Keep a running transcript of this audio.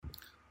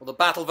Well, the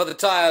battle for the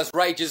tyres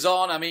rages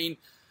on. I mean,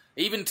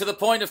 even to the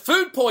point of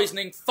food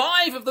poisoning.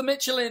 5 of the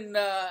Michelin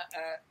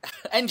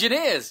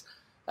engineers.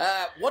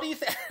 What do you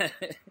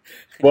think?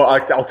 Well,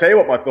 I'll tell you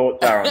what my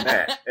thoughts are on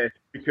that. It's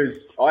because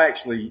I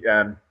actually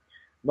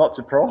not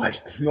surprised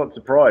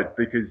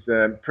because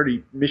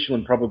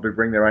Michelin probably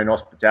bring their own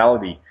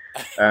hospitality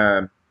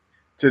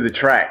to the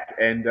track,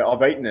 and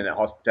I've eaten in at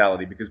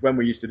hospitality because when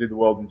we used to do the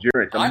World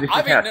Endurance, I've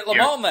eaten at Le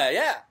Mans there,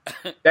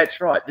 yeah.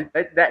 That's right.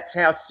 That's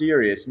how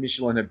serious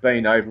Michelin have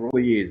been over all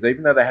the years.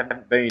 Even though they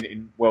haven't been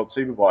in World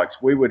Superbikes,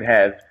 we would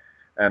have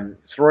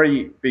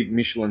 3 big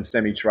Michelin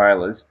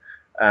semi-trailers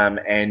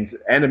and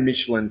a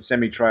Michelin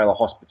semi-trailer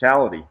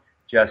hospitality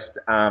just,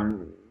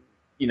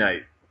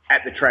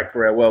 at the track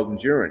for our World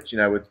Endurance,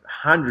 with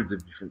hundreds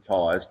of different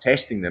tyres,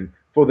 testing them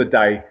for the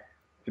day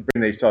to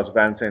bring these tyres to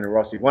Valentino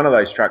Rossi. One of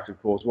those trucks, of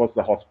course, was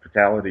the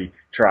hospitality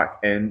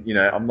truck, and,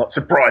 I'm not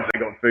surprised they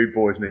got food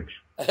poisoning.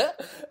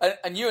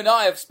 And you and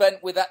I have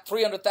spent with that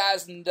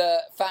 300,000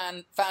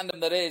 fandom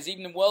that is,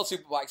 even in World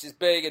Superbikes, is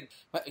big. And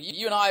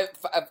you and I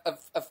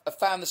have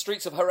found the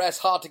streets of Jerez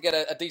hard to get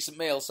a decent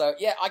meal. So,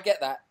 yeah, I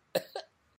get that.